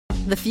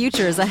The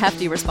future is a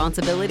hefty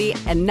responsibility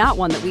and not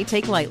one that we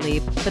take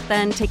lightly, but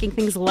then taking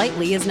things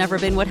lightly has never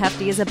been what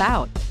Hefty is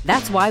about.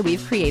 That's why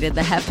we've created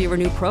the Hefty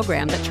Renew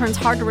program that turns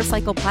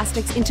hard-to-recycle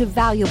plastics into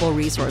valuable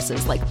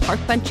resources like park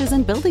benches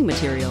and building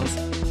materials.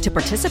 To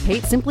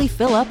participate, simply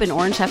fill up an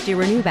orange Hefty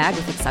Renew bag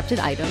with accepted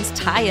items,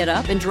 tie it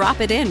up, and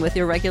drop it in with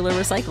your regular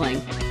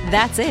recycling.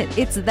 That's it.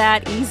 It's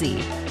that easy.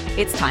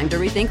 It's time to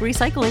rethink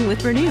recycling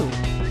with Renew.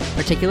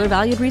 Particular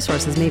valued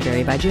resources may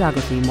vary by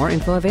geography. More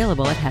info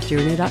available at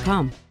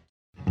heftyrenew.com.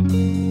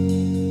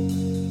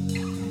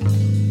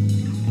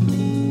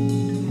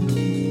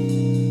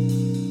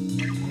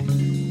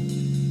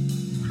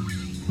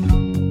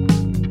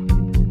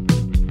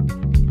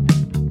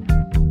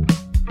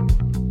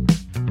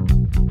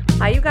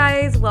 Hi, you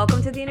guys.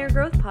 Welcome to the Inner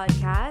Growth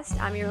Podcast.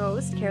 I'm your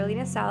host,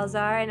 Carolina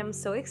Salazar, and I'm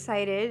so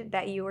excited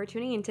that you are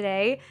tuning in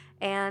today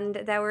and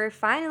that we're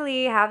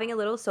finally having a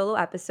little solo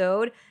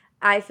episode.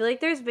 I feel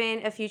like there's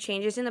been a few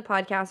changes in the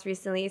podcast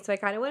recently, so I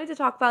kind of wanted to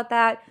talk about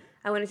that.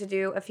 I wanted to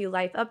do a few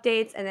life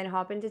updates and then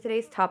hop into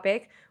today's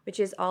topic,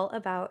 which is all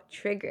about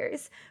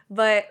triggers.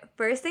 But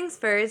first things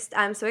first,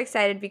 I'm so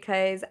excited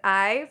because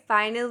I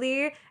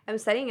finally am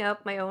setting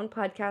up my own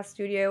podcast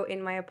studio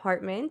in my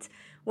apartment.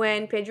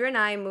 When Pedro and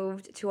I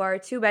moved to our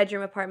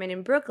 2-bedroom apartment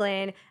in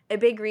Brooklyn, a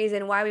big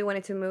reason why we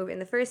wanted to move in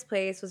the first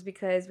place was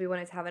because we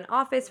wanted to have an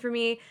office for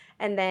me,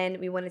 and then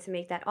we wanted to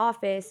make that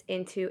office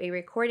into a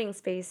recording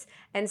space.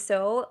 And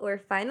so we're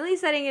finally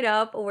setting it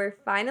up, we're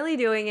finally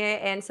doing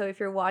it. And so if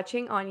you're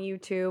watching on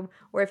YouTube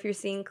or if you're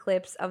seeing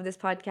clips of this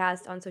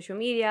podcast on social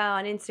media,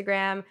 on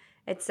Instagram,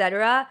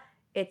 etc.,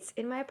 it's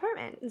in my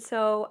apartment.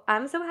 So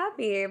I'm so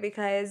happy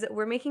because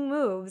we're making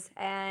moves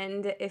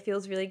and it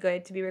feels really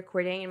good to be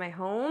recording in my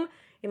home,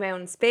 in my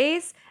own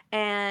space.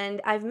 And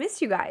I've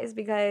missed you guys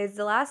because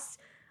the last,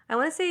 I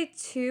want to say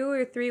 2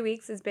 or 3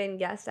 weeks has been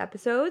guest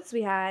episodes.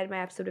 We had my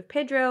episode with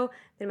Pedro,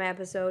 then my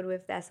episode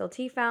with the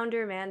SLT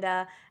founder,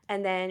 Amanda,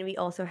 and then we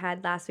also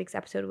had last week's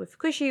episode with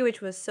Kushi,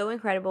 which was so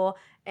incredible.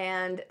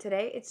 And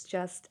today it's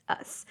just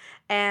us.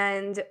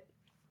 And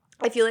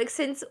I feel like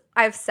since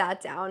I've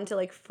sat down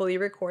to fully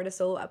record a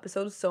solo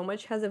episode, so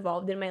much has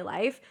evolved in my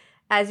life.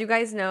 As you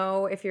guys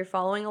know, if you're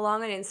following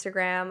along on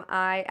Instagram,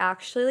 I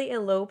actually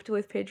eloped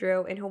with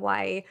Pedro in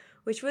Hawaii,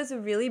 which was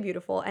really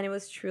beautiful and it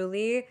was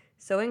truly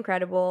so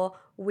incredible.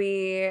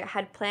 We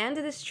had planned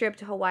this trip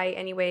to Hawaii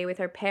anyway with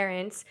our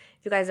parents.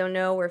 If you guys don't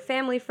know, we're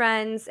family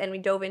friends and we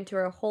dove into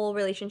our whole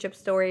relationship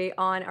story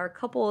on our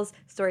couples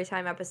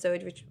storytime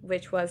episode,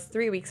 which was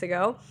 3 weeks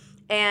ago.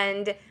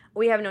 And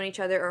we have known each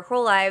other our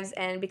whole lives,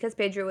 and because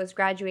Pedro was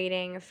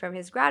graduating from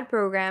his grad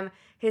program,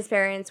 his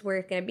parents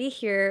were going to be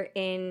here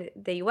in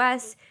the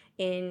US,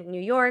 in New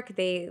York.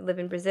 They live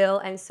in Brazil,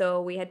 and so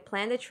we had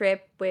planned a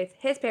trip with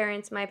his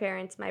parents, my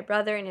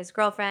brother and his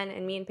girlfriend,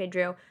 and me and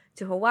Pedro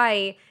to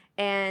Hawaii,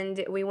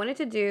 and we wanted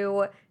to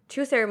do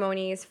 2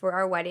 ceremonies for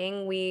our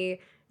wedding.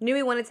 We knew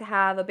we wanted to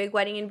have a big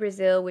wedding in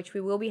Brazil, which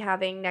we will be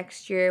having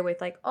next year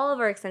with all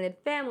of our extended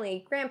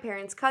family,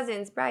 grandparents,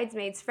 cousins,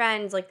 bridesmaids,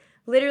 friends,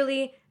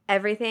 literally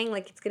everything.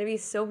 It's gonna be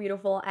so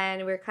beautiful,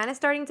 and we're kind of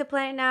starting to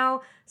plan it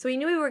now. So we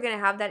knew we were gonna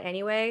have that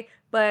anyway,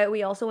 but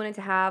we also wanted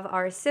to have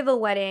our civil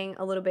wedding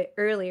a little bit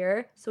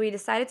earlier. So we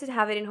decided to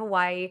have it in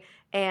Hawaii,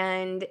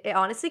 and it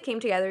honestly came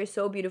together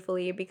so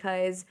beautifully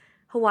because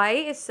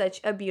Hawaii is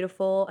such a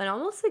beautiful and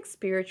almost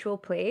spiritual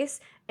place,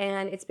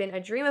 and it's been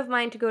a dream of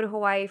mine to go to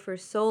Hawaii for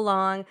so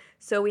long.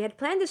 So we had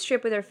planned this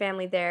trip with our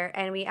family there,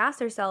 and we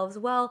asked ourselves,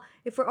 well,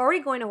 if we're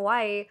already going to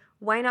Hawaii,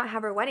 why not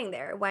have our wedding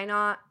there? Why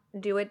not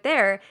do it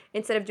there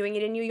instead of doing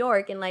it in New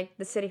York in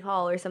the city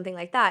hall or something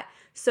like that?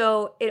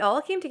 So it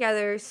all came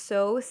together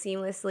so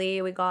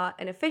seamlessly. We got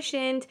an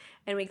officiant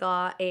and we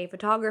got a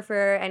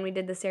photographer, and we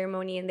did the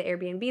ceremony in the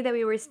Airbnb that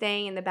we were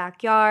staying in the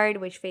backyard,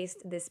 which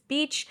faced this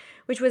beach,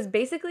 which was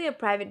basically a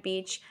private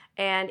beach.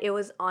 And it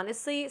was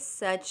honestly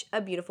such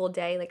a beautiful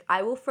day.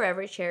 I will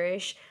forever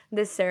cherish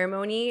this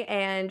ceremony.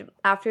 And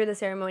after the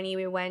ceremony,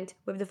 we went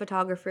with the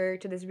photographer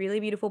to this really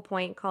beautiful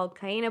point called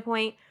Kaena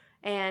Point,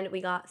 and we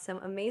got some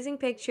amazing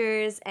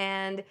pictures,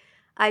 and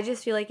I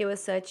just feel like it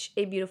was such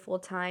a beautiful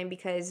time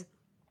because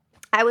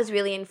I was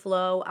really in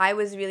flow. I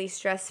was really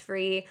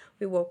stress-free.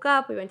 We woke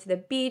up, we went to the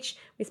beach,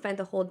 we spent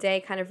the whole day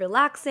kind of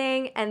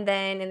relaxing, and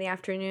then in the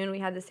afternoon we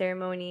had the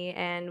ceremony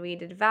and we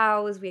did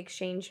vows, we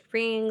exchanged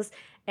rings,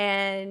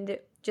 and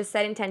just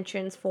set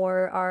intentions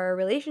for our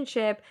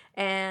relationship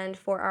and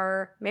for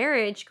our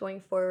marriage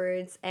going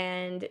forwards,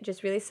 and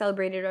just really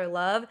celebrated our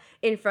love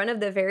in front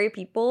of the very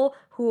people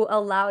who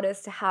allowed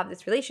us to have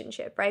this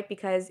relationship, right?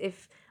 Because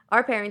if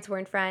our parents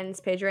weren't friends,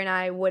 Pedro and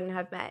I wouldn't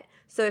have met.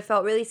 So it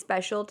felt really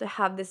special to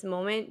have this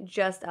moment,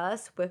 just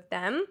us with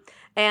them.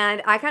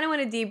 And I kind of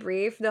want to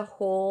debrief the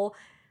whole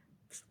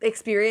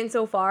experience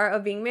so far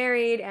of being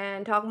married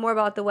and talk more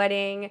about the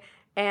wedding.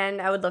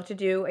 And I would love to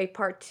do a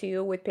part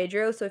 2 with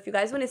Pedro. So if you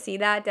guys want to see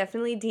that,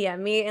 definitely DM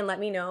me and let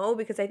me know,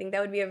 because I think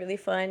that would be a really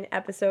fun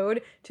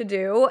episode to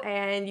do.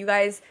 And you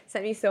guys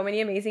sent me so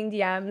many amazing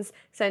DMs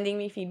sending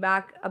me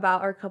feedback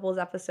about our couples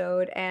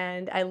episode,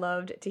 and I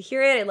loved to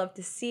hear it. I loved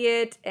to see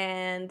it.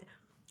 And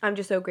I'm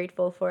just so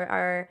grateful for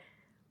our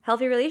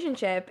healthy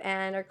relationship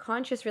and our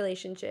conscious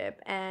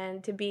relationship,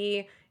 and to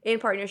be in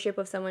partnership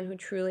with someone who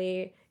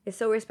truly is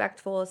so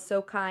respectful, is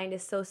so kind,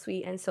 is so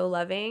sweet, and so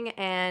loving.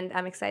 And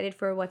I'm excited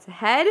for what's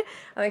ahead.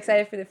 I'm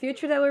excited for the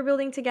future that we're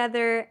building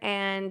together.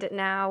 And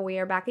now we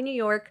are back in New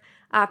York.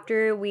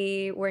 After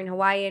we were in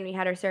Hawaii and we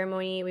had our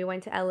ceremony, we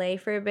went to LA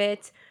for a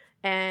bit,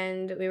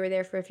 and we were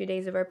there for a few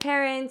days with our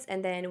parents,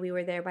 and then we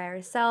were there by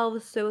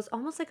ourselves. So it was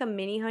almost like a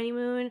mini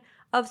honeymoon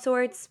of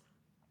sorts.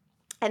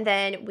 And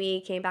then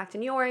we came back to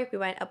New York. We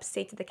went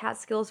upstate to the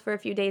Catskills for a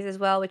few days as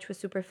well, which was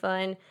super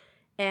fun.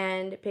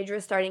 And Pedro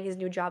is starting his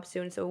new job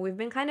soon. So we've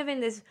been kind of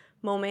in this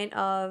moment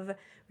of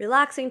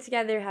relaxing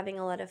together, having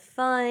a lot of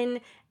fun.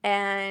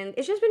 And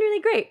it's just been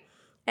really great.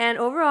 And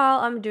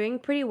overall, I'm doing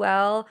pretty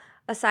well,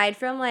 aside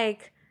from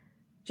like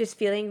just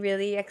feeling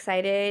really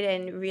excited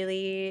and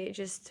really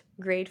just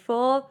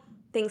grateful.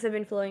 Things have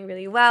been flowing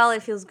really well.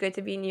 It feels good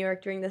to be in New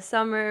York during the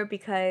summer,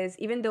 because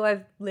even though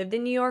I've lived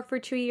in New York for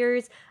 2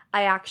 years,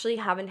 I actually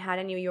haven't had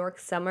a New York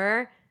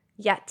summer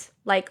yet.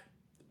 Like,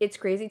 it's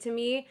crazy to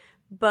me,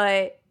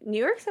 but New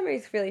York summer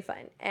is really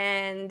fun,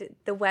 and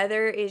the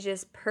weather is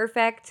just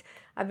perfect.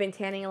 I've been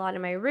tanning a lot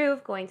on my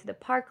roof, going to the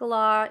park a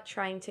lot,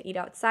 trying to eat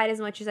outside as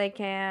much as I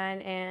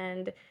can,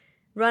 and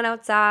run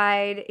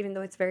outside, even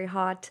though it's very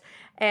hot.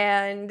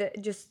 And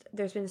just,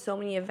 there's been so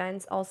many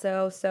events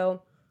also.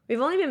 So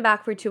we've only been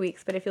back for 2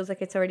 weeks, but it feels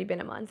like it's already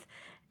been a month.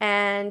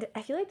 And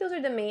I feel like those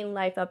are the main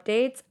life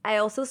updates. I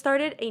also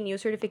started a new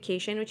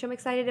certification, which I'm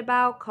excited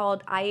about,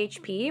 called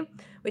IHP,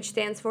 which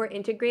stands for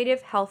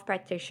Integrative Health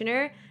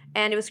Practitioner.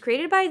 And it was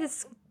created by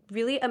this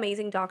really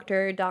amazing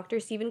doctor,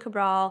 Dr. Stephen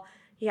Cabral.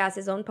 He has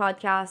his own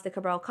podcast, The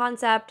Cabral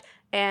Concept,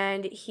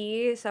 and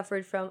he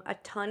suffered from a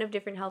ton of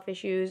different health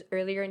issues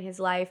earlier in his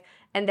life,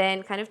 and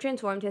then kind of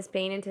transformed his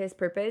pain into his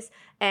purpose,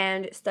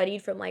 and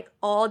studied from like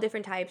all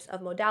different types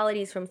of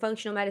modalities, from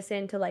functional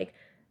medicine to like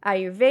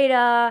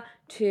Ayurveda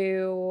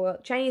to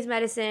Chinese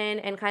medicine,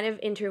 and kind of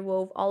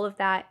interwove all of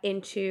that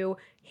into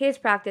his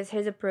practice,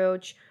 his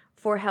approach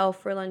for health,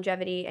 for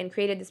longevity, and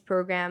created this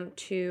program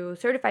to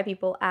certify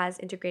people as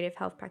integrative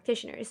health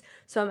practitioners.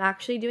 So I'm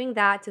actually doing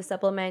that to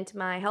supplement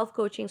my health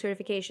coaching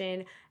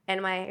certification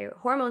and my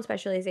hormone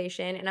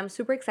specialization, and I'm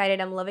super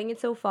excited. I'm loving it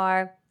so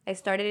far. I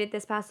started it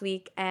this past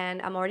week,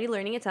 and I'm already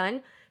learning a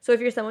ton. So if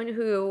you're someone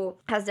who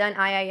has done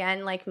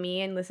IIN like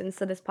me and listens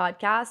to this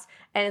podcast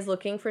and is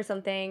looking for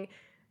something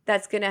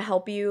that's going to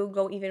help you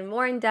go even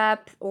more in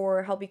depth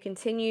or help you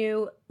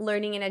continue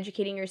learning and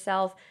educating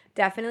yourself,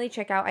 definitely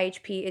check out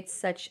IHP. It's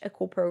such a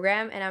cool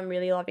program, and I'm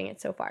really loving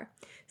it so far.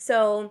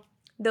 So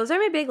those are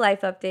my big life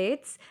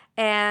updates.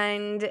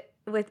 And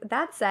with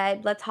that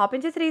said, let's hop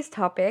into today's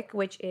topic,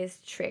 which is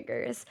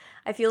triggers.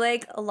 I feel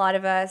like a lot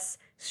of us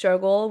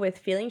struggle with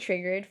feeling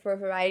triggered for a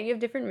variety of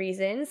different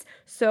reasons.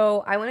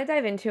 So I want to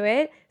dive into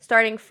it,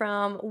 starting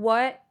from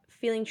what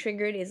feeling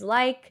triggered is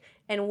like,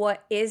 and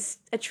what is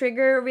a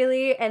trigger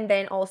really, and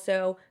then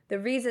also the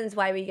reasons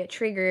why we get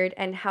triggered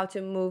and how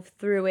to move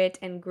through it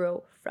and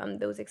grow from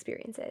those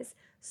experiences.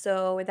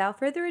 So without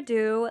further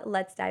ado,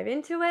 let's dive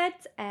into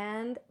it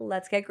and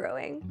let's get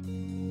growing.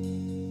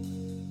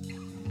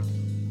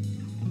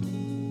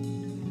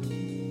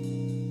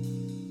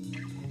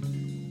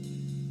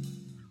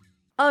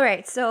 All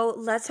right, so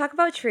let's talk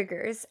about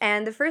triggers.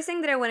 And the first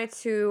thing that I wanted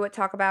to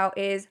talk about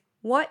is,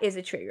 what is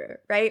a trigger,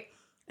 right?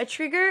 A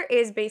trigger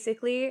is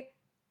basically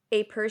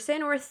a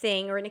person or a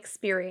thing or an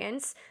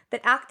experience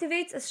that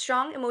activates a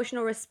strong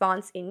emotional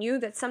response in you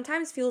that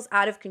sometimes feels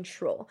out of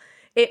control.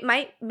 It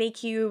might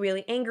make you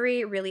really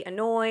angry, really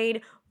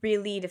annoyed,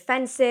 really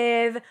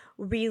defensive,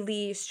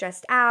 really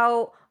stressed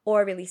out,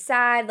 or really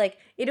sad. Like,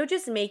 it'll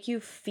just make you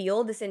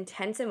feel this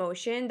intense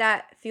emotion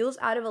that feels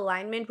out of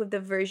alignment with the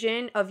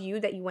version of you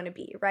that you want to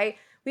be, right?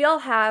 We all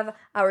have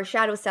our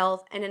shadow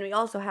self, and then we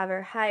also have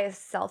our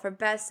highest self, our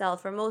best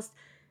self, our most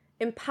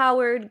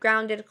empowered,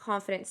 grounded,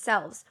 confident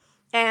selves.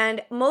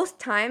 And most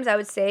times, I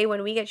would say,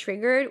 when we get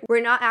triggered,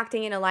 we're not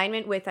acting in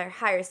alignment with our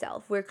higher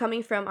self. We're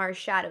coming from our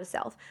shadow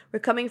self. We're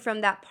coming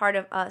from that part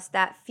of us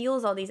that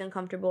feels all these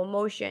uncomfortable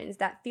emotions,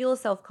 that feels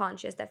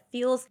self-conscious, that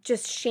feels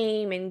just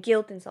shame and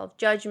guilt and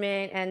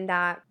self-judgment, and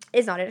that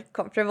is not a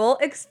comfortable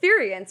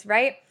experience,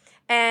 right?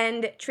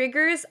 And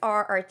triggers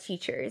are our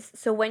teachers.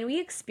 So when we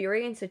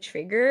experience a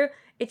trigger,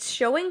 it's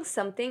showing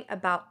something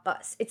about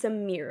us. It's a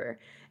mirror.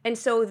 And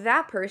so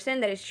that person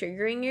that is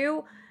triggering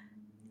you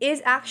is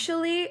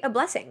actually a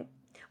blessing,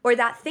 or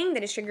that thing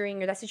that is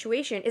triggering you, that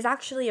situation, is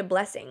actually a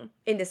blessing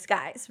in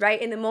disguise, right?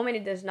 In the moment,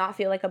 it does not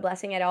feel like a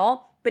blessing at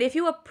all. But if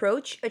you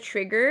approach a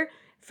trigger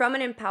from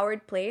an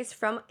empowered place,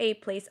 from a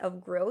place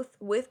of growth,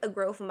 with a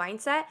growth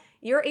mindset,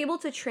 you're able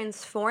to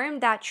transform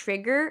that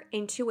trigger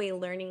into a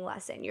learning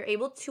lesson. You're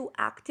able to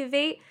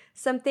activate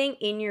something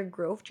in your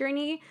growth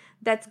journey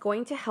that's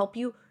going to help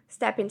you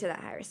step into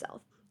that higher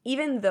self,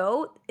 even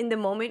though in the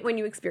moment when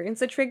you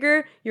experience a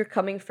trigger, you're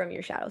coming from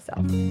your shadow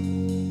self.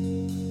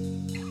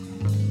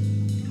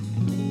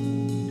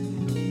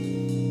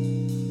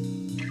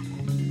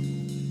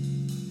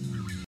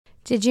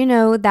 Did you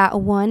know that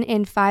 1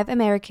 in 5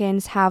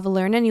 Americans have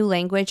learned a new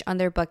language on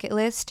their bucket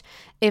list?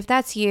 If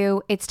that's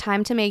you, it's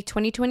time to make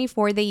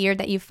 2024 the year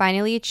that you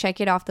finally check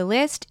it off the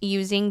list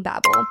using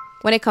Babbel.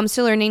 When it comes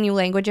to learning new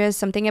languages,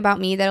 something about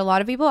me that a lot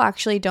of people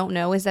actually don't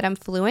know is that I'm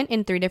fluent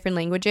in 3 different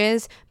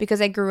languages.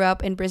 Because I grew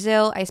up in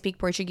Brazil, I speak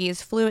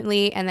Portuguese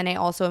fluently, and then I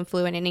also am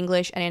fluent in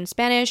English and in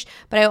Spanish.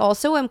 But I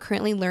also am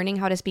currently learning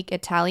how to speak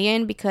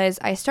Italian because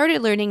I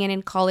started learning it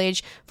in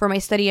college for my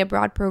study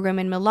abroad program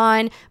in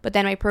Milan, but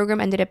then my program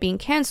ended up being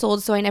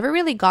canceled, so I never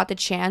really got the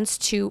chance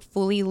to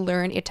fully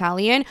learn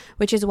Italian,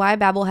 which is why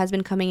Babbel has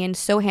been coming in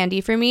so handy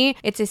for me.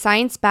 It's a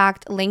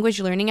science-backed language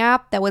learning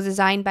app that was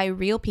designed by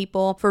real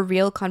people for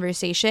real conversations,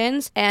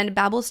 and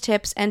Babbel's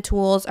tips and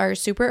tools are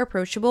super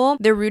approachable.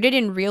 They're rooted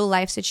in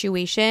real-life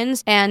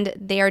situations, and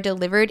they are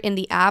delivered in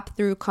the app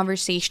through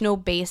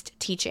conversational-based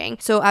teaching.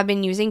 So I've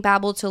been using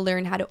Babbel to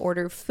learn how to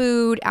order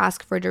food,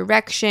 ask for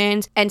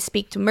directions, and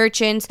speak to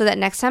merchants so that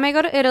next time I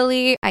go to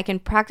Italy, I can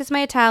practice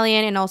my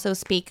Italian and also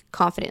speak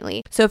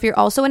confidently. So if you're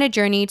also in a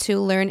journey to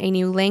learn a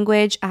new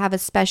language, I have a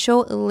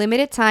special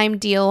limited time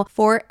deal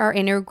for our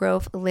Inner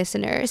Growth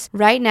listeners.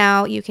 Right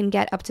now, you can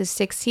get up to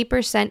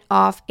 60%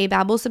 off a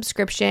Babbel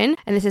subscription,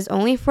 and this is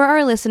only for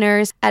our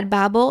listeners at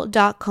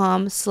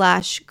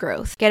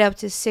babbel.com/growth. Get up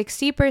to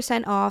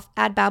 60% off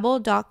at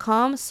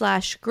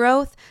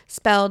babbel.com/growth,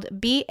 spelled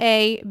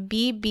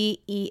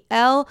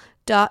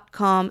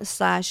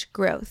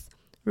BABBEL.com/growth.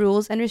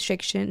 Rules and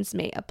restrictions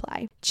may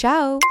apply.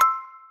 Ciao!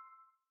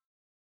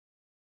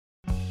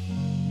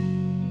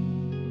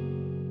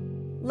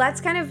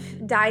 Let's kind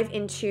of dive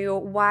into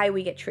why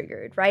we get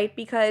triggered, right?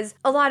 Because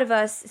a lot of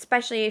us,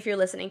 especially if you're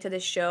listening to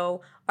this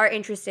show, are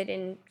interested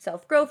in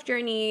self-growth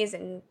journeys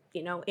and,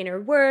 inner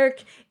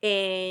work,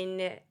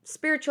 in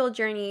spiritual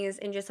journeys,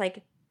 and just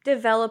like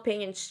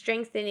developing and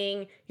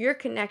strengthening your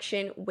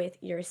connection with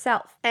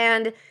yourself.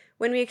 And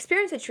when we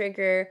experience a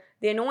trigger,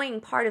 the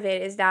annoying part of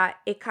it is that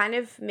it kind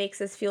of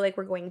makes us feel like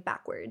we're going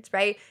backwards,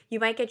 right? You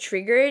might get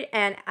triggered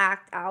and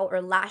act out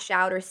or lash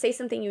out or say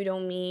something you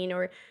don't mean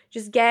or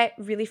just get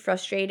really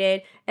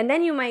frustrated. And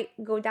then you might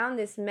go down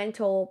this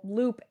mental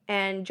loop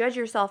and judge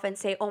yourself and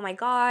say, oh my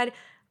God,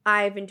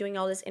 I've been doing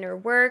all this inner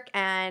work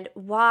and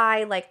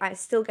why? Like, I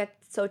still get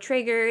so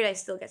triggered. I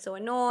still get so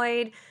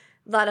annoyed.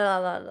 La la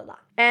la la la.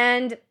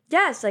 And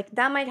yes, like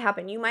that might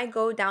happen. You might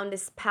go down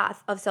this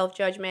path of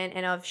self-judgment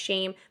and of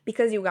shame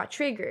because you got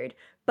triggered.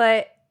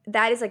 But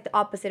that is like the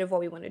opposite of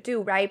what we want to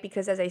do, right?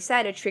 Because as I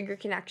said, a trigger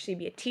can actually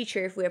be a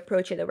teacher if we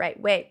approach it the right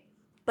way.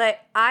 But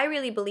I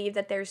really believe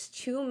that there's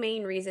 2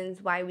 main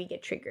reasons why we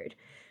get triggered.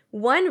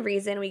 One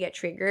reason we get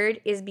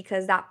triggered is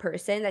because that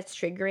person that's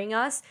triggering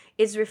us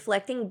is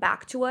reflecting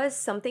back to us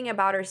something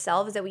about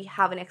ourselves that we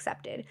haven't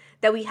accepted,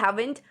 that we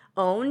haven't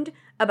owned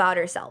about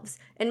ourselves.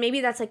 And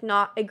maybe that's like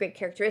not a great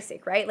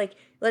characteristic, right? Like,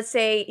 let's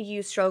say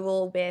you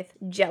struggle with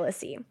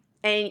jealousy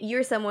and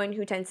you're someone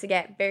who tends to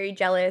get very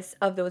jealous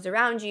of those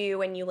around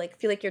you, and you like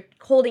feel like you're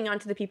holding on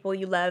to the people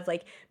you love,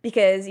 like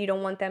because you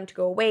don't want them to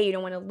go away, you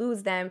don't want to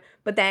lose them.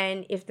 But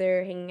then if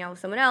they're hanging out with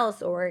someone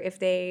else or if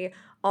they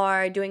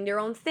are doing their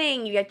own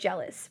thing, you get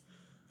jealous.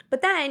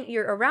 But then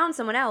you're around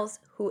someone else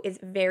who is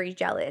very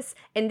jealous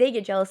and they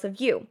get jealous of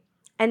you.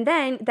 And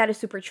then that is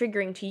super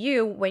triggering to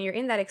you when you're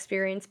in that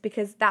experience,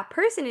 because that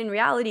person in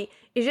reality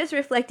is just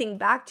reflecting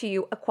back to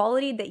you a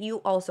quality that you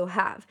also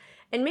have.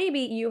 And maybe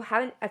you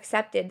haven't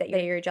accepted that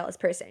you're a jealous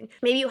person.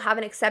 Maybe you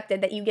haven't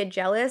accepted that you get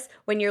jealous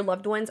when your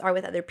loved ones are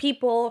with other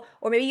people,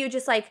 or maybe you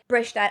just like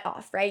brush that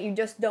off, right? You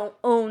just don't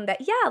own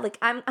that, yeah, like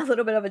I'm a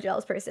little bit of a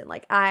jealous person.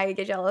 Like I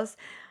get jealous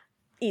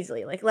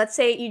easily. Like let's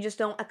say you just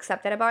don't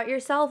accept that about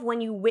yourself.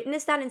 When you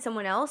witness that in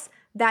someone else,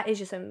 that is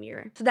just a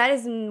mirror. So that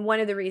is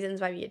one of the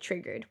reasons why we get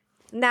triggered.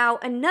 Now,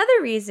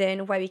 another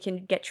reason why we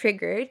can get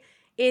triggered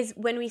is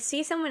when we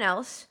see someone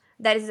else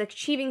that is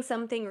achieving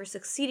something or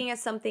succeeding at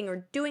something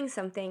or doing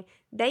something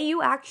that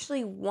you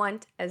actually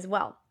want as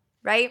well,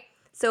 right?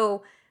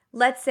 So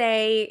let's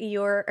say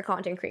you're a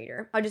content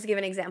creator. I'll just give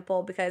an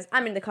example because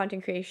I'm in the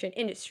content creation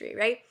industry,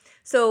 right?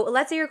 So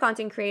let's say you're a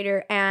content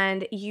creator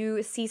and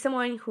you see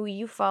someone who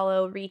you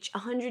follow reach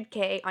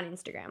 100K on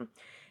Instagram,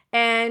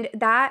 and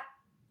that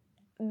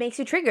makes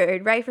you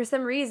triggered, right? For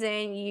some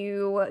reason,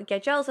 you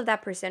get jealous of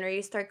that person, or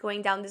you start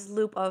going down this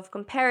loop of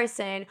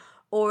comparison,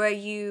 or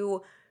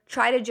you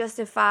try to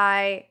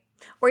justify,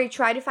 or you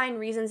try to find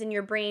reasons in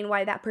your brain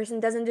why that person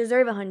doesn't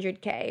deserve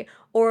 100K,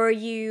 or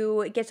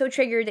you get so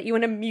triggered that you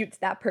want to mute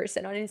that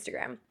person on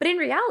Instagram. But in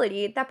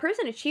reality, that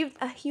person achieved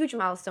a huge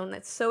milestone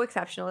that's so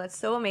exceptional, that's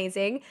so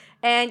amazing,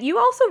 and you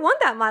also want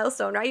that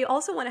milestone, right? You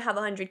also want to have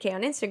 100K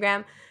on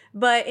Instagram,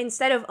 but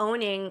instead of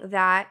owning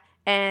that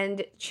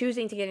and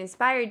choosing to get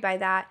inspired by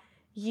that,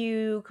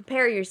 you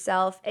compare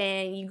yourself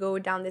and you go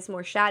down this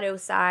more shadow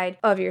side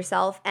of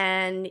yourself,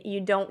 and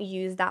you don't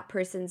use that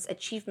person's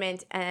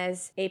achievement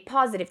as a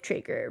positive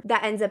trigger.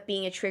 That ends up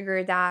being a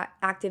trigger that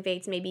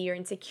activates maybe your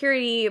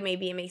insecurity, or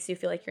maybe it makes you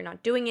feel like you're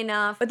not doing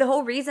enough. But the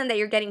whole reason that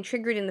you're getting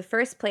triggered in the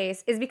first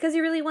place is because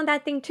you really want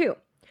that thing too,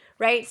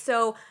 right?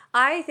 So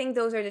I think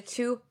those are the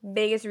two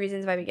biggest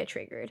reasons why we get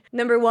triggered.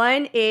 Number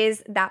one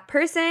is that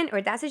person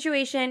or that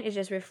situation is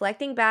just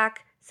reflecting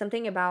back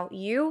something about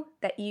you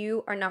that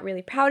you are not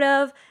really proud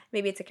of.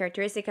 Maybe it's a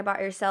characteristic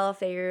about yourself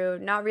that you're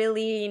not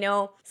really,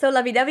 so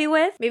lovey-dovey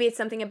with. Maybe it's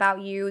something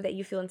about you that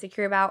you feel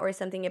insecure about, or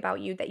something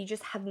about you that you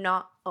just have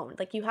not owned.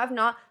 Like you have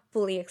not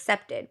fully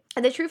accepted.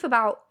 And the truth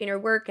about inner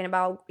work and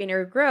about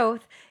inner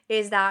growth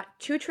is that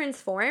to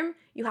transform,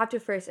 you have to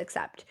first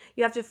accept.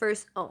 You have to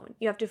first own.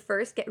 You have to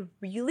first get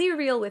really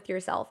real with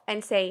yourself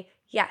and say,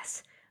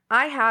 yes,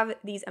 I have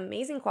these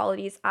amazing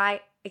qualities.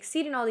 I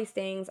exceed in all these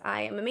things.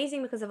 I am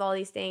amazing because of all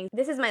these things.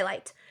 This is my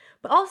light.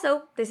 But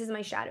also, this is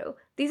my shadow.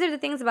 These are the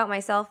things about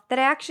myself that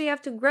I actually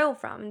have to grow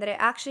from, that I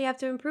actually have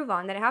to improve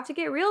on, that I have to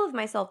get real with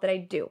myself that I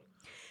do.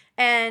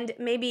 And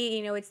maybe,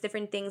 it's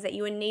different things that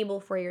you enable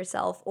for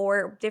yourself,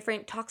 or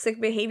different toxic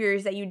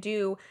behaviors that you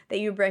do that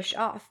you brush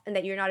off and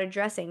that you're not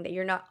addressing, that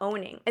you're not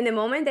owning. And the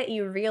moment that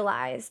you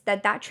realize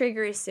that that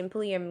trigger is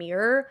simply a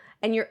mirror,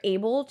 and you're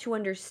able to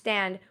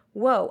understand,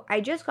 whoa,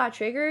 I just got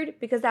triggered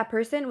because that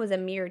person was a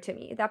mirror to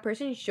me. That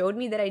person showed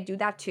me that I do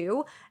that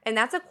too. And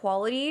that's a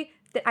quality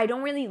that I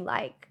don't really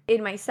like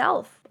in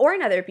myself or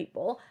in other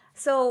people.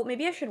 So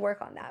maybe I should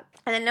work on that.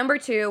 And then number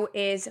two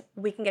is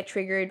we can get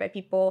triggered by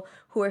people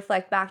who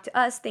reflect back to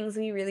us things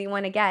we really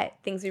want to get,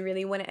 things we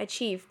really want to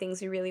achieve,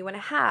 things we really want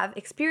to have,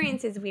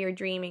 experiences we are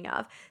dreaming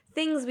of,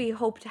 things we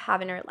hope to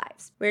have in our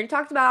lives. We already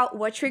talked about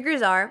what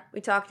triggers are.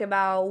 We talked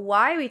about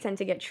why we tend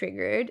to get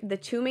triggered, the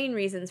two main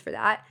reasons for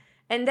that.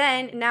 And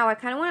then now I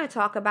kind of want to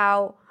talk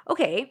about,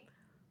 okay,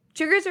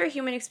 triggers are a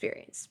human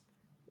experience.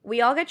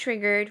 We all get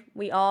triggered.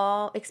 We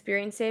all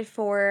experience it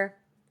for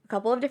a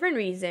couple of different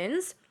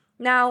reasons.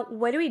 Now,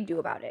 what do we do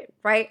about it,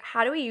 right?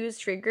 How do we use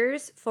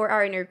triggers for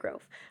our inner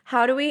growth?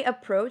 How do we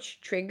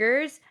approach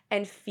triggers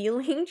and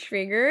feeling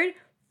triggered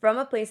from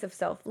a place of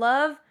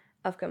self-love,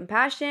 of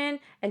compassion,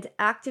 and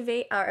to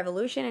activate our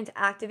evolution and to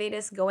activate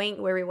us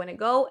going where we want to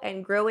go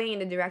and growing in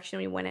the direction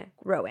we want to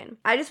grow in?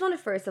 I just want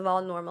to first of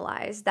all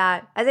normalize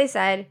that, as I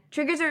said,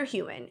 triggers are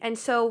human. And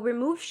so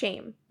remove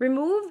shame.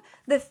 Remove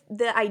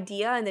the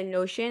idea and the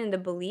notion and the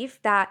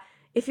belief that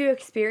if you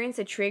experience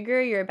a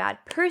trigger, you're a bad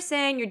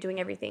person, you're doing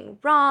everything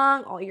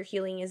wrong, all your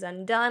healing is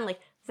undone. Like,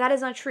 that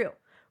is not true,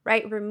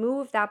 right?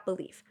 Remove that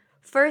belief.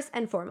 First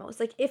and foremost,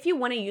 like if you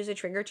want to use a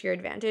trigger to your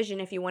advantage, and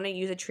if you want to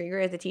use a trigger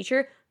as a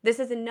teacher, this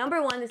is the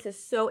number one. This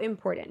is so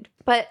important.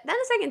 But then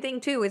the second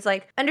thing too is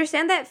like,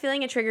 understand that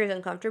feeling a trigger is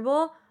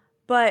uncomfortable,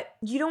 but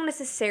you don't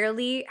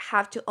necessarily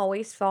have to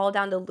always fall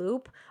down the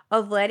loop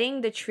of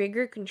letting the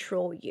trigger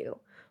control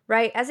you.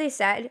 Right? As I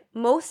said,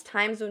 most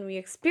times when we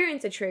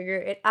experience a trigger,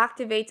 it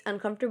activates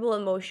uncomfortable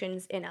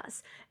emotions in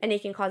us. And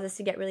it can cause us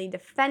to get really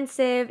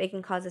defensive. It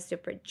can cause us to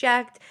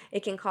project.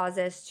 It can cause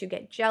us to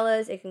get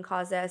jealous. It can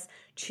cause us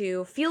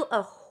to feel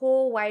a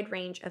whole wide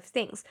range of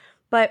things.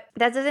 But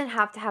that doesn't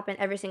have to happen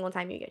every single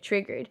time you get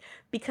triggered,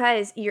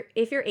 because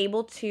if you're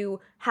able to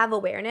have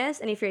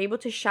awareness and if you're able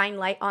to shine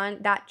light on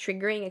that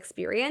triggering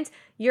experience,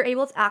 you're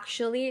able to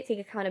actually take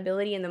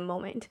accountability in the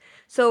moment.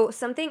 So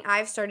something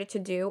I've started to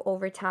do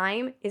over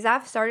time is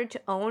I've started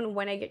to own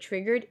when I get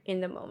triggered in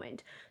the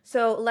moment.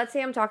 So let's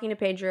say I'm talking to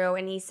Pedro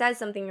and he says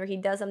something or he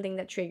does something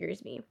that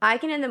triggers me. I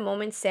can in the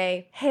moment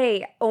say,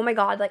 hey, oh my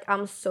God, like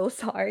I'm so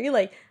sorry.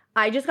 Like,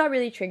 I just got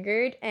really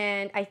triggered,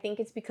 and I think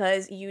it's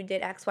because you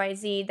did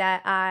XYZ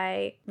that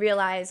I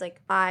realized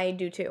like I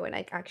do too, and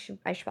I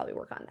should probably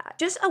work on that.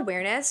 Just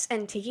awareness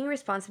and taking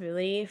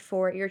responsibility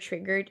for your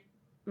triggered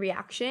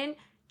reaction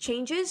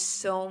changes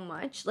so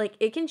much. Like,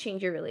 it can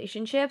change your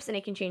relationships and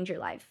it can change your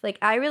life. Like,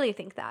 I really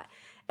think that.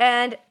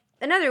 And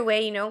another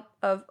way,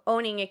 of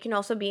owning it can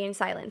also be in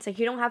silence. Like,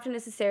 you don't have to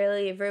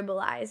necessarily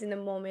verbalize in the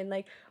moment,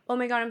 like, oh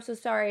my God, I'm so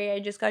sorry, I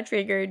just got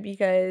triggered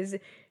because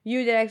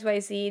you did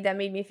XYZ that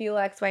made me feel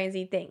X, Y, and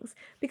Z things.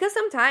 Because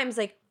sometimes,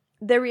 like,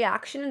 the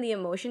reaction and the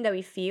emotion that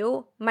we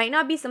feel might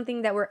not be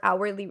something that we're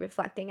outwardly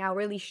reflecting,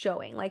 outwardly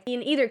showing. Like,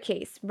 in either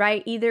case,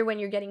 right? Either when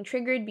you're getting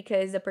triggered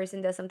because the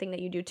person does something that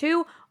you do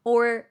too,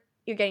 or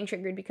you're getting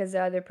triggered because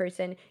the other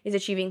person is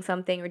achieving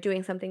something or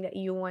doing something that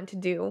you want to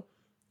do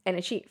and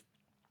achieve.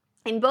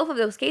 In both of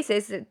those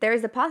cases, there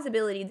is a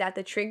possibility that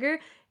the trigger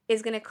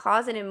is going to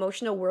cause an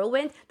emotional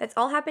whirlwind that's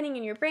all happening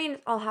in your brain,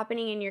 it's all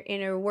happening in your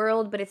inner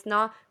world, but it's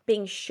not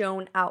being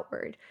shown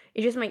outward.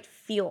 It just might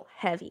feel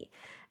heavy.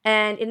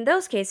 And in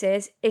those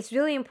cases, it's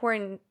really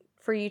important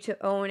for you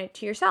to own it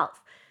to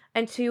yourself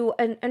and to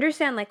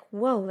understand, like,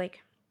 whoa,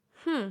 like,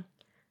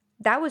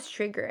 that was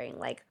triggering.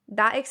 Like,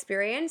 that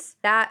experience,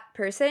 that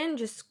person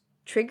just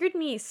triggered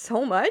me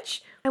so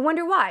much. I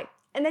wonder why.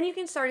 And then you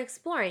can start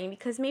exploring,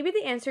 because maybe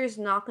the answer is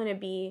not going to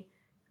be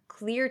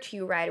clear to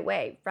you right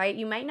away, right?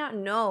 You might not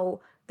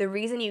know the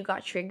reason you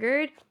got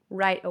triggered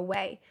right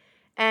away.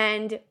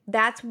 And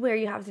that's where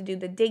you have to do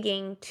the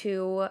digging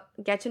to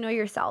get to know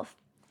yourself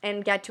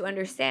and get to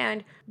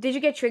understand, did you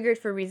get triggered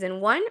for reason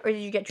 1 or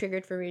did you get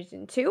triggered for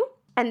reason 2?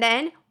 And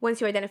then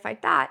once you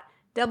identified that,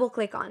 double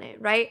click on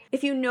it, right?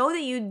 If you know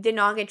that you did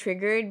not get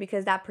triggered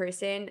because that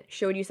person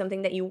showed you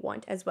something that you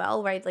want as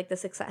well, right? Like the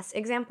success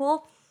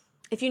example,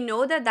 If you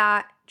know that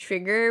that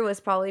trigger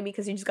was probably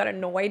because you just got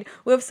annoyed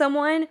with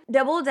someone,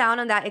 double down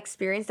on that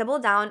experience, double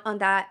down on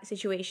that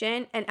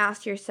situation, and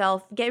ask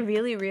yourself, get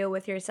really real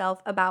with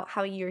yourself about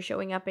how you're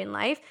showing up in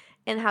life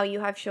and how you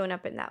have shown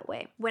up in that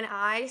way. When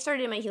I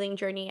started my healing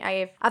journey,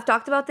 I've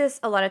talked about this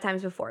a lot of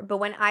times before, but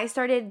when I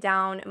started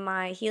down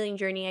my healing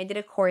journey, I did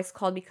a course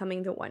called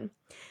Becoming the One.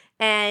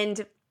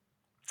 And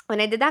when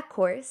I did that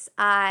course,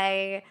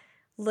 I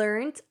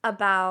learned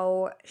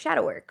about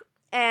shadow work.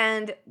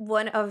 And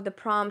one of the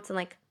prompts and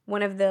like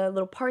one of the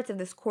little parts of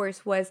this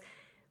course was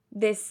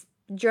this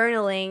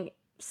journaling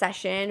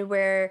session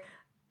where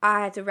I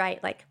had to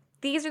write like,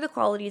 these are the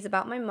qualities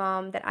about my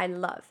mom that I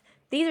love.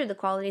 These are the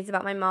qualities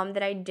about my mom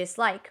that I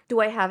dislike. Do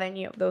I have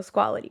any of those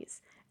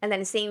qualities? And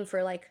then same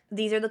for like,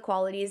 these are the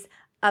qualities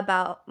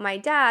about my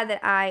dad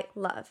that I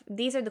love.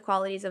 These are the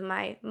qualities of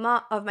my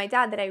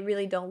dad that I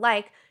really don't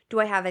like. Do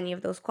I have any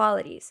of those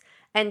qualities?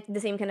 And the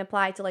same can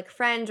apply to like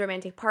friends,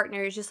 romantic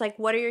partners, just like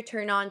what are your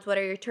turn-ons, what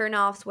are your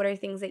turn-offs, what are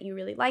things that you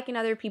really like in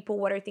other people,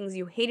 what are things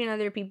you hate in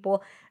other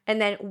people,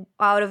 and then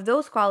out of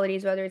those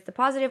qualities, whether it's the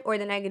positive or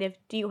the negative,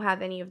 do you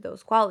have any of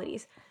those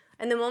qualities?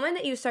 And the moment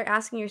that you start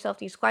asking yourself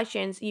these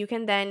questions, you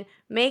can then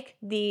make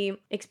the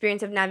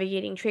experience of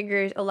navigating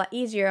triggers a lot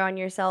easier on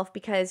yourself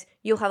because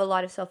you'll have a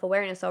lot of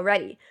self-awareness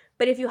already.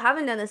 But if you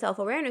haven't done the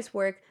self-awareness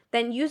work,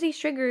 then use these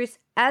triggers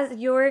as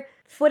your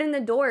foot in the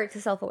door to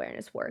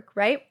self-awareness work,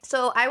 right?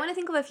 So I want to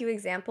think of a few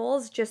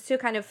examples just to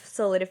kind of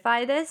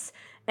solidify this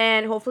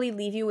and hopefully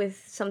leave you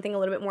with something a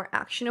little bit more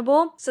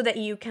actionable so that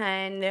you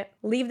can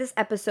leave this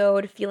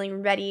episode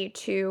feeling ready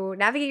to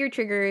navigate your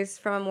triggers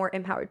from a more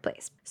empowered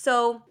place.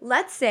 So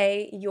let's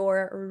say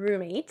your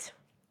roommate,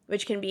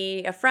 which can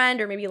be a friend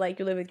or maybe like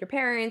you live with your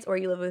parents or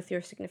you live with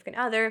your significant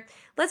other.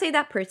 Let's say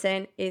that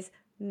person is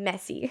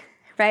messy,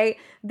 right?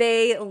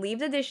 They leave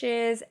the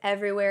dishes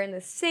everywhere in the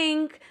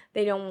sink.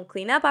 They don't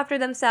clean up after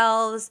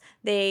themselves.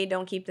 They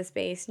don't keep the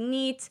space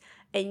neat.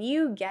 And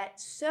you get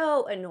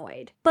so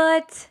annoyed.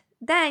 But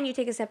then you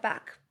take a step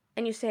back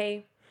and you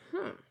say,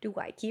 do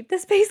I keep the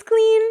space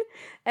clean?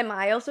 Am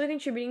I also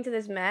contributing to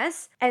this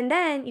mess? And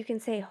then you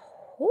can say,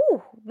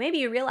 maybe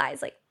you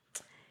realize like,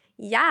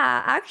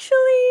 yeah,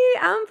 actually,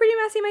 I'm pretty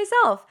messy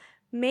myself.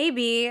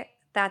 Maybe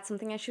that's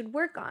something I should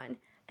work on.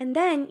 And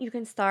then you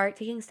can start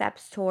taking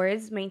steps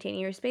towards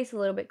maintaining your space a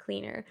little bit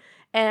cleaner.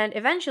 And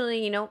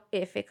eventually,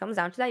 if it comes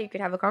down to that, you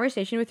could have a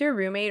conversation with your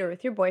roommate or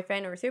with your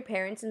boyfriend or with your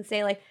parents and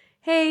say like,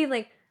 hey,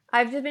 like,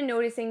 I've just been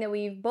noticing that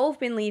we've both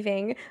been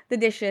leaving the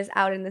dishes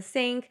out in the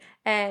sink,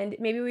 and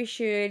maybe we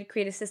should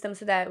create a system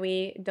so that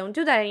we don't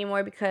do that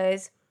anymore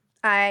because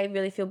I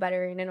really feel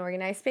better in an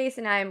organized space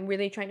and I'm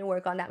really trying to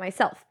work on that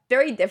myself.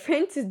 Very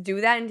different to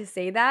do that and to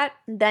say that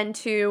than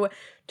to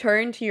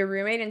turn to your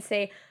roommate and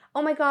say,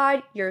 oh my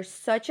God, you're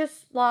such a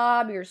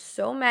slob, you're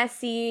so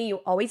messy,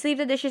 you always leave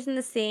the dishes in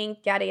the sink,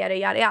 yada, yada,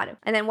 yada, yada.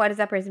 And then what is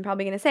that person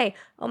probably going to say?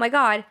 Oh my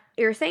God,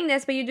 you're saying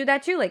this, but you do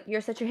that too. Like,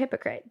 you're such a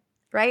hypocrite.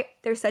 Right?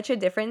 There's such a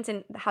difference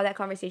in how that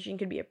conversation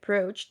could be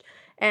approached.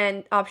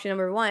 And option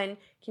number one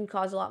can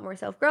cause a lot more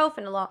self-growth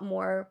and a lot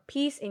more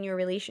peace in your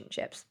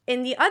relationships.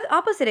 In the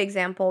opposite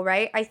example,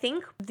 right? I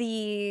think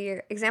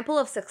the example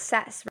of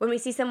success, when we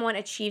see someone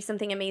achieve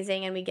something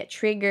amazing and we get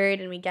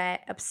triggered and we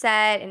get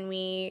upset and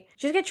we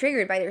just get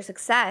triggered by their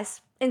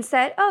success,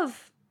 instead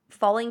of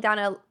falling down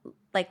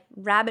a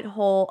rabbit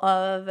hole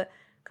of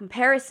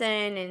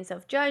comparison and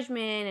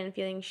self-judgment and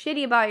feeling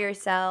shitty about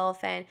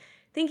yourself and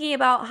thinking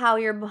about how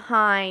you're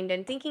behind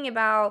and thinking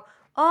about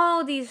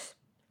all these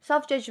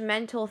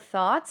self-judgmental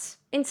thoughts,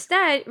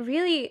 instead,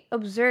 really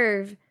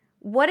observe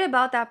what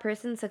about that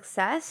person's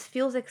success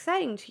feels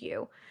exciting to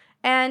you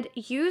and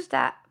use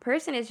that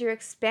person as your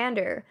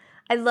expander.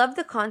 I love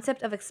the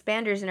concept of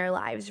expanders in our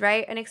lives,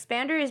 right? An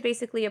expander is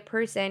basically a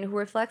person who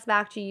reflects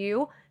back to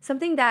you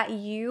something that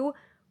you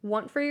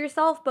want for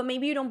yourself, but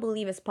maybe you don't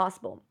believe is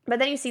possible. But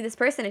then you see this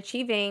person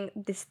achieving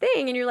this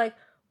thing and you're like,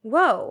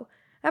 whoa,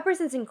 that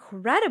person's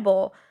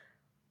incredible.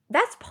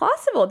 That's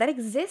possible. That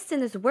exists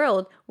in this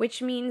world,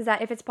 which means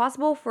that if it's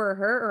possible for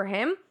her or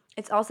him,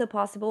 it's also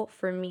possible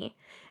for me.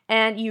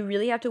 And you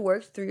really have to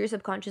work through your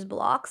subconscious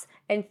blocks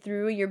and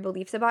through your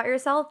beliefs about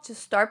yourself to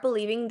start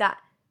believing that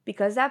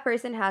because that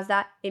person has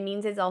that, it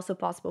means it's also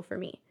possible for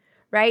me,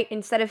 right?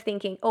 Instead of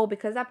thinking, oh,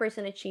 because that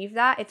person achieved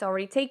that, it's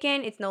already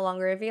taken, it's no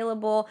longer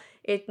available,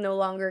 it no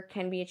longer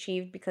can be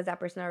achieved because that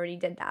person already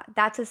did that.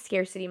 That's a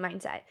scarcity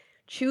mindset.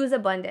 Choose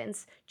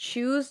abundance.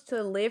 Choose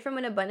to live from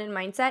an abundant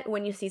mindset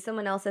when you see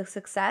someone else's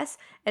success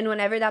and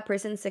whenever that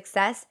person's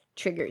success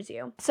triggers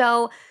you.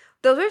 So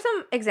those are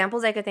some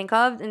examples I could think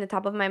of in the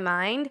top of my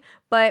mind.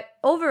 But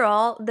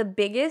overall, the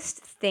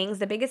biggest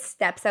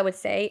steps I would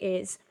say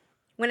is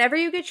whenever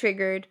you get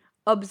triggered,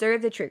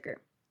 observe the trigger,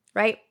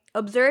 right?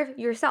 Observe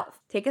yourself.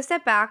 Take a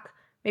step back.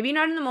 Maybe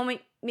not in the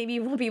moment. Maybe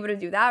you won't be able to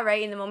do that,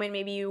 right? In the moment,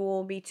 maybe you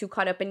will be too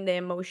caught up in the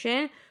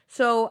emotion.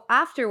 So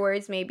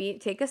afterwards, maybe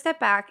take a step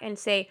back and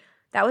say,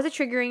 that was a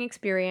triggering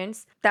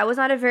experience. That was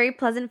not a very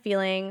pleasant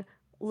feeling.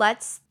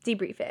 Let's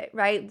debrief it,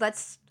 right?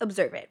 Let's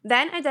observe it.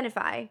 Then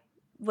identify,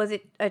 was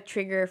it a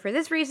trigger for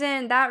this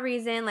reason, that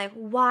reason? Like,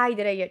 why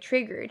did I get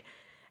triggered?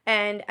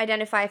 and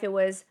identify if it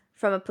was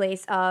from a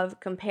place of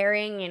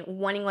comparing and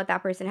wanting what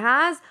that person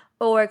has,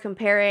 or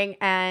comparing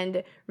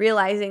and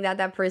realizing that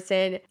that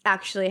person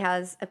actually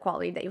has a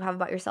quality that you have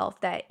about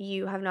yourself that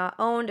you have not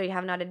owned or you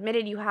have not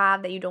admitted you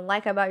have, that you don't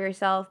like about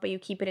yourself, but you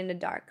keep it in the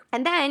dark.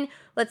 And then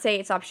let's say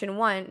it's option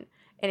one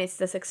and it's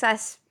the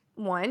success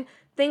one.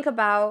 Think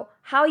about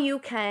how you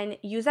can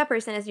use that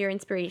person as your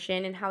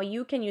inspiration and how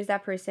you can use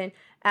that person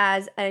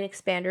as an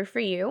expander for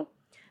you.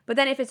 But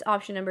then if it's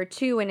option number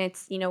two and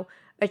it's,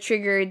 a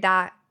trigger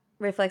that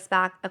reflects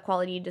back a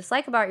quality you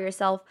dislike about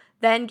yourself,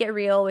 then get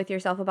real with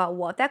yourself about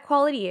what that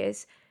quality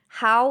is,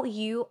 how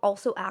you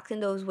also act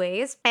in those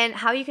ways, and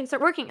how you can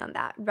start working on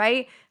that,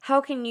 right?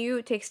 How can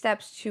you take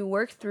steps to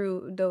work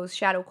through those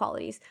shadow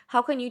qualities?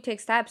 How can you take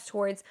steps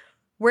towards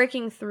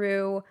working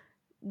through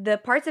the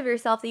parts of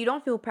yourself that you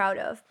don't feel proud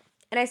of?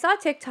 And I saw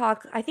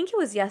TikTok, I think it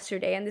was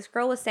yesterday, and this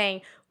girl was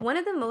saying, one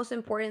of the most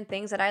important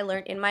things that I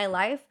learned in my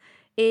life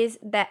is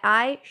that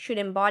I should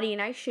embody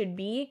and I should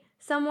be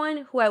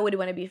someone who I would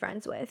want to be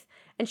friends with.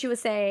 And she was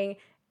saying,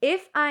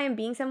 if I am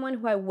being someone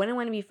who I wouldn't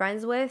want to be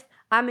friends with,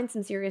 I'm in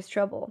some serious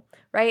trouble,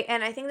 right?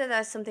 And I think that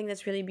that's something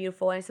that's really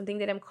beautiful, and it's something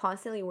that I'm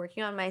constantly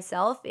working on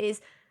myself,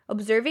 is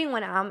observing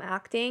when I'm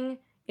acting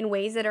in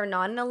ways that are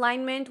not in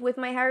alignment with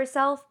my higher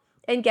self,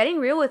 and getting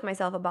real with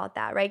myself about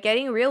that, right?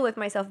 Getting real with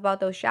myself about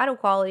those shadow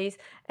qualities,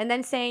 and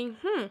then saying,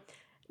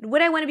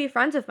 would I want to be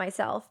friends with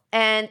myself?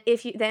 And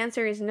if the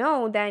answer is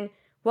no, then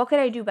what could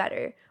I do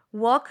better?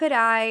 What could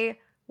I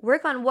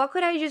work on? What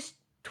could I just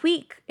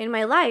tweak in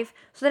my life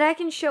so that I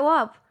can show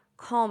up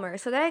calmer,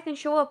 so that I can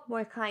show up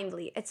more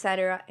kindly,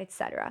 etc.,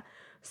 etc.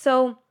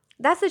 So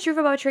that's the truth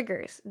about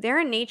triggers. They're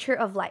a nature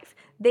of life.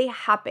 They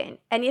happen.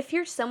 And if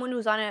you're someone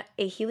who's on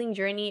a healing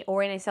journey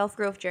or in a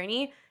self-growth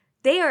journey,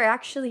 they are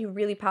actually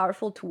really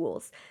powerful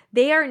tools.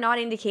 They are not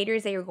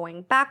indicators that you're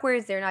going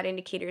backwards. They're not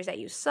indicators that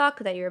you suck,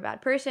 that you're a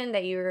bad person,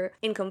 that you're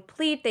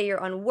incomplete, that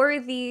you're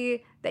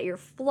unworthy, that you're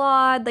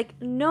flawed. Like,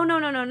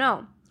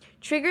 no.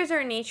 Triggers are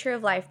a nature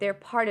of life. They're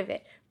part of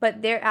it.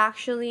 But they're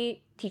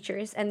actually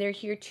teachers, and they're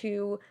here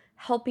to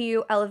help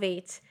you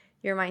elevate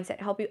your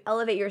mindset, help you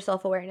elevate your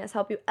self-awareness,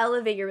 help you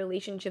elevate your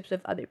relationships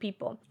with other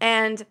people.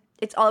 And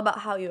it's all about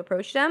how you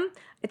approach them.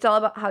 It's all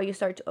about how you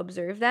start to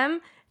observe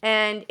them.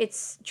 And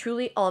it's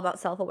truly all about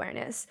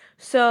self-awareness.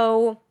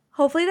 So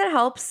hopefully that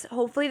helps.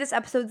 Hopefully this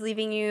episode's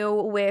leaving you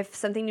with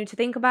something new to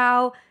think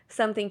about,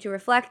 something to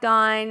reflect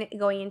on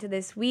going into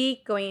this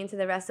week, going into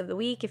the rest of the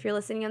week if you're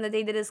listening on the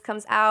day that this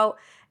comes out.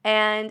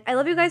 And I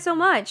love you guys so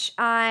much.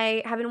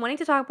 I have been wanting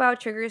to talk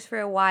about triggers for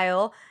a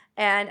while,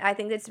 and I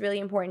think that's really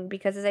important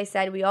because, as I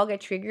said, we all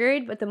get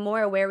triggered, but the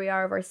more aware we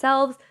are of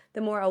ourselves, the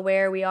more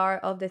aware we are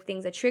of the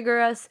things that trigger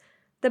us,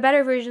 the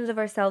better versions of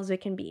ourselves we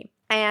can be.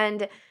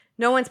 And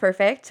no one's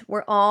perfect.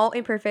 We're all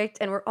imperfect,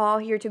 and we're all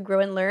here to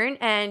grow and learn,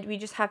 and we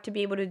just have to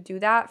be able to do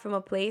that from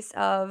a place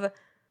of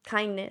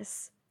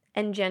kindness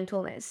and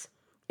gentleness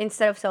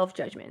instead of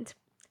self-judgment.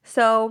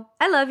 So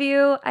I love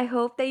you. I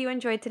hope that you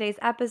enjoyed today's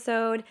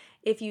episode.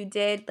 If you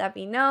did, let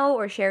me know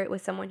or share it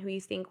with someone who you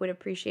think would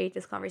appreciate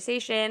this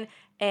conversation,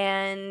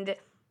 and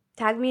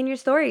tag me in your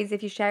stories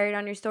if you share it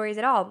on your stories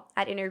at all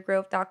at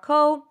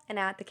innergrowth.co and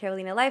at The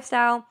Carolina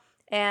Lifestyle.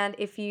 And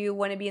if you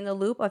want to be in the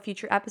loop of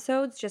future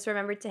episodes, just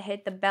remember to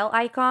hit the bell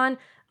icon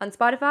on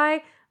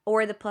Spotify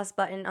or the plus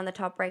button on the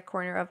top right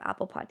corner of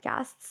Apple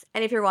Podcasts.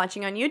 And if you're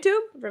watching on YouTube,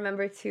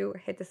 remember to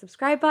hit the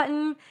subscribe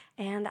button,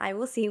 and I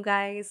will see you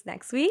guys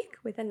next week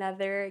with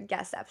another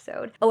guest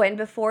episode. Oh, and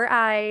before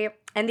I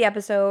end the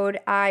episode,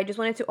 I just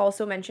wanted to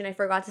also mention, I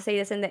forgot to say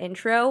this in the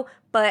intro,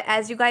 but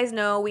as you guys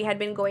know, we had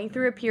been going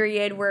through a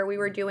period where we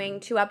were doing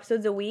 2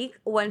 episodes a week,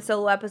 1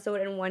 solo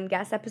episode and 1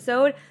 guest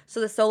episode. So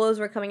the solos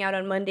were coming out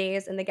on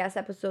Mondays and the guest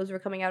episodes were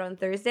coming out on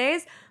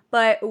Thursdays,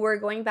 but we're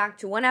going back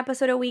to 1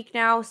 episode a week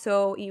now,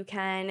 so you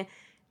can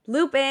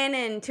loop in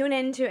and tune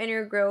in to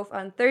Inner Growth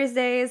on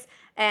Thursdays,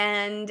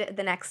 and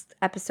the next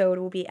episode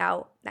will be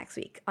out next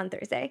week on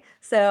Thursday.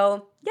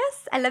 So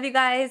yes, I love you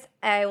guys.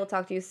 I will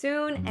talk to you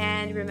soon,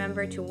 and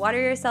remember to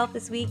water yourself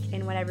this week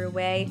in whatever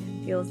way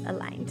feels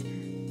aligned.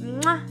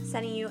 Mwah!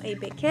 Sending you a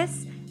big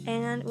kiss,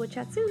 and we'll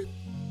chat soon.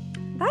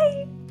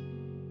 Bye!